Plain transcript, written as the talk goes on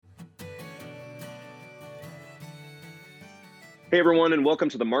Hey, everyone, and welcome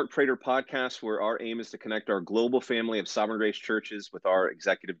to the Mark Prater podcast, where our aim is to connect our global family of Sovereign Grace churches with our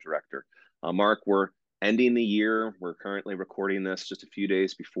executive director. Mark, we're ending the year. We're currently recording this just a few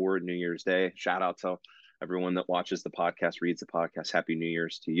days before New Year's Day. Shout out to everyone that watches the podcast, reads the podcast. Happy New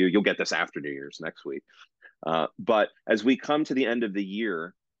Year's to you. You'll get this after New Year's next week. But as we come to the end of the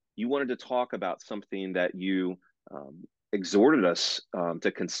year, you wanted to talk about something that you exhorted us to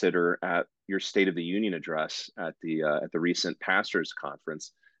consider at your State of the Union address at the recent pastors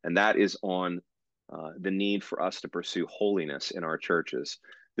conference, and that is on the need for us to pursue holiness in our churches.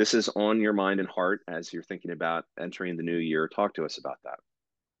 This is on your mind and heart as you're thinking about entering the new year. Talk to us about that.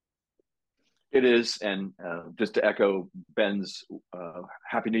 It is, and just to echo Ben's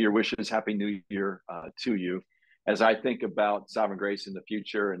Happy New Year wishes, Happy New Year to you. As I think about Sovereign Grace in the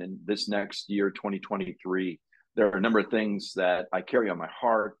future and in this next year, 2023, there are a number of things that I carry on my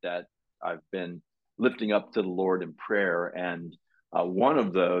heart that I've been lifting up to the Lord in prayer. And one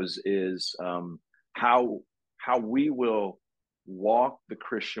of those is how we will walk the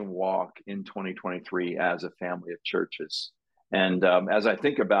Christian walk in 2023 as a family of churches. And as I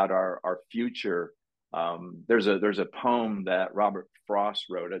think about our future, there's a poem that Robert Frost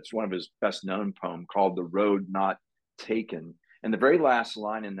wrote. It's one of his best known poems called "The Road Not Taken." And the very last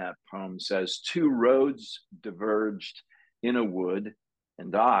line in that poem says, "Two roads diverged in a wood,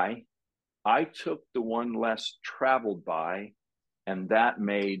 and I took the one less traveled by, and that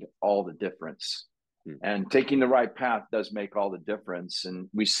made all the difference." And taking the right path does make all the difference. And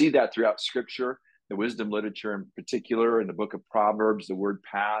we see that throughout Scripture, the wisdom literature in particular. In the book of Proverbs, the word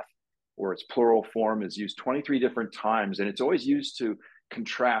path, or its plural form, is used 23 different times. And it's always used to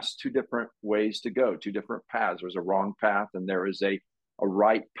contrast two different ways to go, two different paths. There's a wrong path and there is a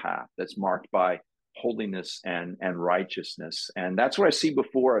right path that's marked by holiness and righteousness. And that's what I see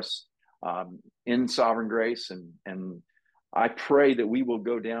before us in Sovereign Grace. And I pray that we will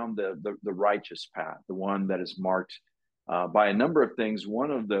go down the righteous path, the one that is marked by a number of things, one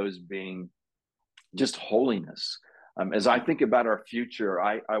of those being just holiness. As I think about our future,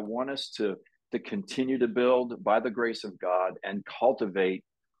 I want us to continue to build by the grace of God and cultivate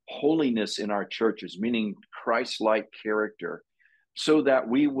holiness in our churches, meaning Christ-like character, so that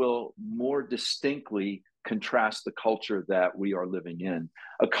we will more distinctly contrast the culture that we are living in.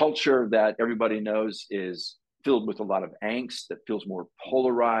 A culture that everybody knows is filled with a lot of angst, that feels more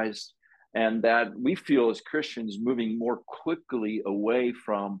polarized, and that we feel as Christians moving more quickly away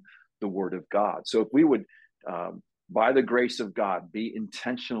from the Word of God. So if we would, by the grace of God, be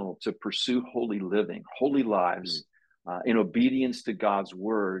intentional to pursue holy living, holy lives in obedience to God's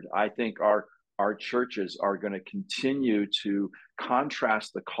Word, I think our churches are going to continue to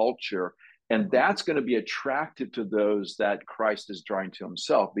contrast the culture. And that's going to be attractive to those that Christ is drawing to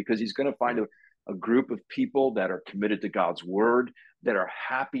himself, because he's going to find a group of people that are committed to God's Word, that are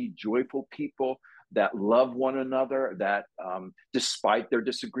happy, joyful people, that love one another, that despite their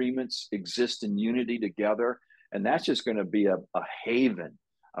disagreements exist in unity together. And that's just going to be a haven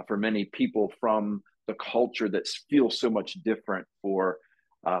for many people from the culture that feels so much different for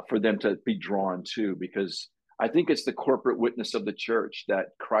them to be drawn to, because I think it's the corporate witness of the church that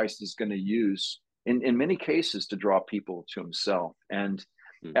Christ is going to use in many cases to draw people to himself. And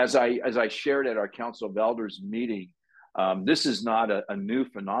as I shared at our Council of Elders meeting, this is not a new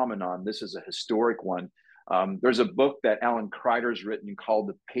phenomenon. This is a historic one. There's a book that Alan Kreider's written called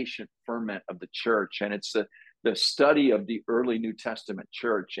 "The Patient Ferment of the Church," and it's the study of the early New Testament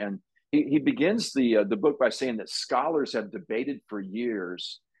church. And he begins the book by saying that scholars have debated for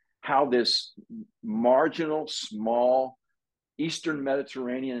years how this marginal, small Eastern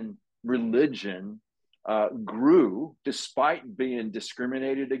Mediterranean religion grew despite being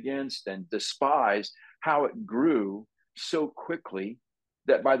discriminated against and despised, how it grew so quickly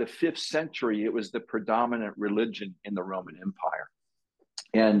that by the 5th century, it was the predominant religion in the Roman Empire.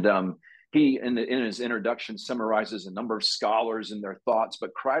 And he, in his introduction, summarizes a number of scholars and their thoughts, but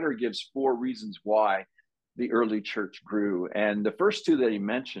Kreider gives 4 reasons why the early church grew. And the first 2 that he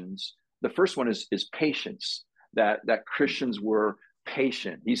mentions, the first one is patience, that Christians were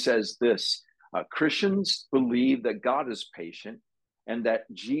patient. He says this: Christians believe that God is patient and that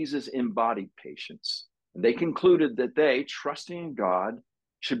Jesus embodied patience. And they concluded that they, trusting in God,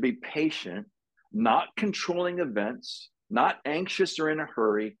 should be patient, not controlling events, not anxious or in a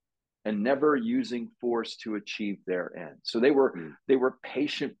hurry, and never using force to achieve their end. So they were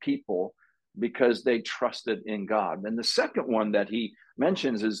patient people because they trusted in God. And the second one that he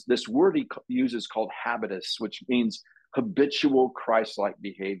mentions is this word he uses called habitus, which means habitual Christ-like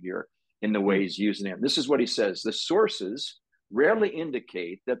behavior in the way he's using it. This is what he says: the sources rarely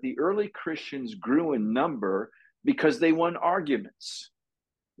indicate that the early Christians grew in number because they won arguments.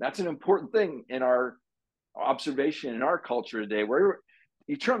 That's an important thing in our observation in our culture today, where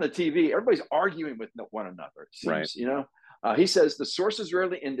you turn on the TV, everybody's arguing with one another. It seems, right. He says the sources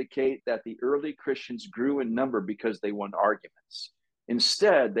rarely indicate that the early Christians grew in number because they won arguments.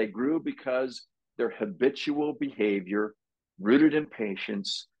 Instead, they grew because their habitual behavior, rooted in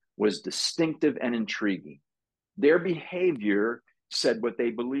patience, was distinctive and intriguing. Their behavior said what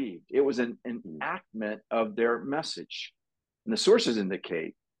they believed. It was an enactment of their message. And the sources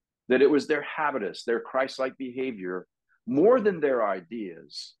indicate that it was their habitus, their Christ-like behavior, more than their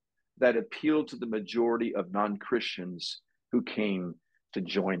ideas, that appealed to the majority of non-Christians who came to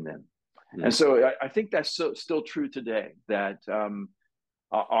join them. Mm-hmm. And so I think that's still true today, that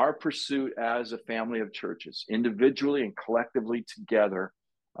our pursuit as a family of churches, individually and collectively together,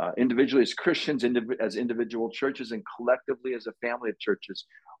 individually as Christians, as individual churches, and collectively as a family of churches,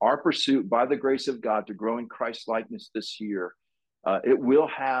 our pursuit by the grace of God to grow in Christ-likeness this year, it will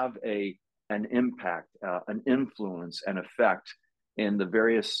have an impact, an influence, an effect in the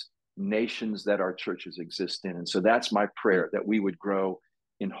various nations that our churches exist in. And so that's my prayer, that we would grow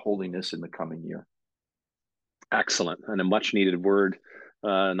in holiness in the coming year. Excellent. And a much needed word,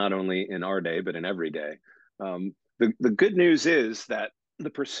 not only in our day, but in every day. The good news is that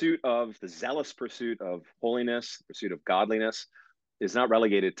the zealous pursuit of holiness, the pursuit of godliness, is not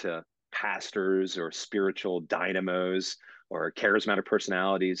relegated to pastors or spiritual dynamos or charismatic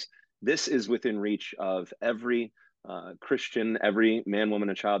personalities. This is within reach of every Christian, every man, woman,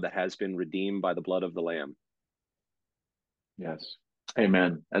 and child that has been redeemed by the blood of the Lamb. Yes.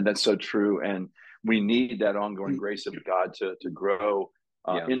 Amen. And that's so true. And we need that ongoing grace of God to grow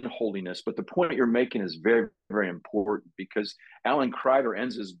in holiness. But the point you're making is very, very important, because Alan Kreider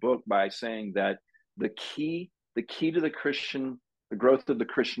ends his book by saying that the key to the growth of the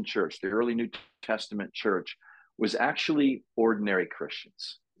Christian church, the early New Testament church, was actually ordinary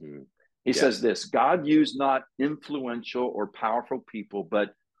Christians. He says this: God used not influential or powerful people,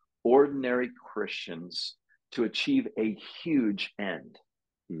 but ordinary Christians to achieve a huge end.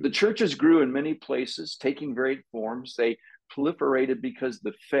 The churches grew in many places, taking varied forms. They proliferated because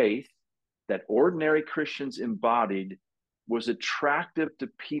the faith that ordinary Christians embodied was attractive to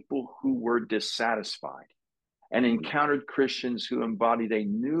people who were dissatisfied, and encountered Christians who embodied a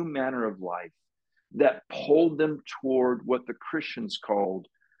new manner of life that pulled them toward what the Christians called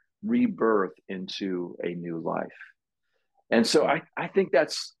rebirth into a new life. And so I think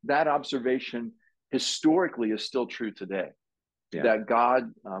that observation historically is still true today. That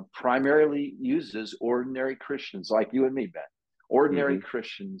God primarily uses ordinary Christians like you and me, Ben, ordinary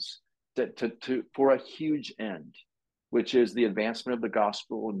Christians for a huge end, which is the advancement of the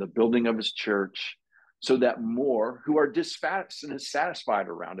gospel and the building of his church, so that more who are dissatisfied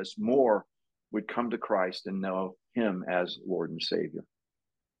around us, more would come to Christ and know him as Lord and Savior.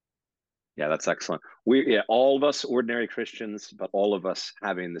 Yeah, that's excellent. All of us ordinary Christians, but all of us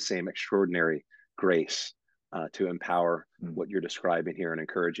having the same extraordinary grace to empower what you're describing here and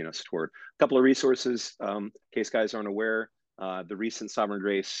encouraging us toward. A couple of resources, in case guys aren't aware, the recent Sovereign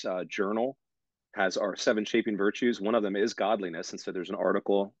Grace Journal has our 7 shaping virtues. One of them is godliness. And so there's an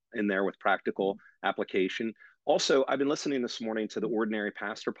article in there with practical application. Also, I've been listening this morning to the Ordinary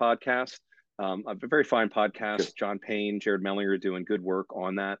Pastor podcast, a very fine podcast. John Payne, Jared Mellinger doing good work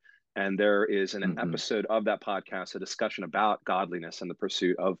on that. And there is an episode of that podcast, a discussion about godliness and the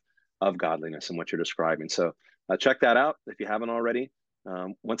pursuit of godliness and what you're describing. So check that out if you haven't already.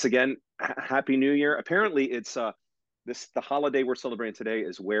 Once again, Happy New Year. Apparently it's the holiday we're celebrating today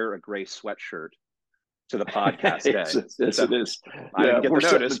is wear a gray sweatshirt to the podcast day. Yes, so, it is. I didn't get we're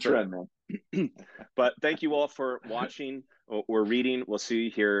the notice, the trend, man. But thank you all for watching or reading. We'll see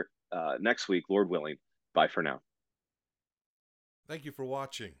you here next week, Lord willing. Bye for now. Thank you for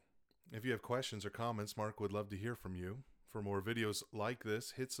watching. If you have questions or comments, Mark would love to hear from you. For more videos like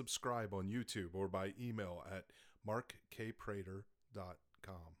this, hit subscribe on YouTube or by email at markkprater.com.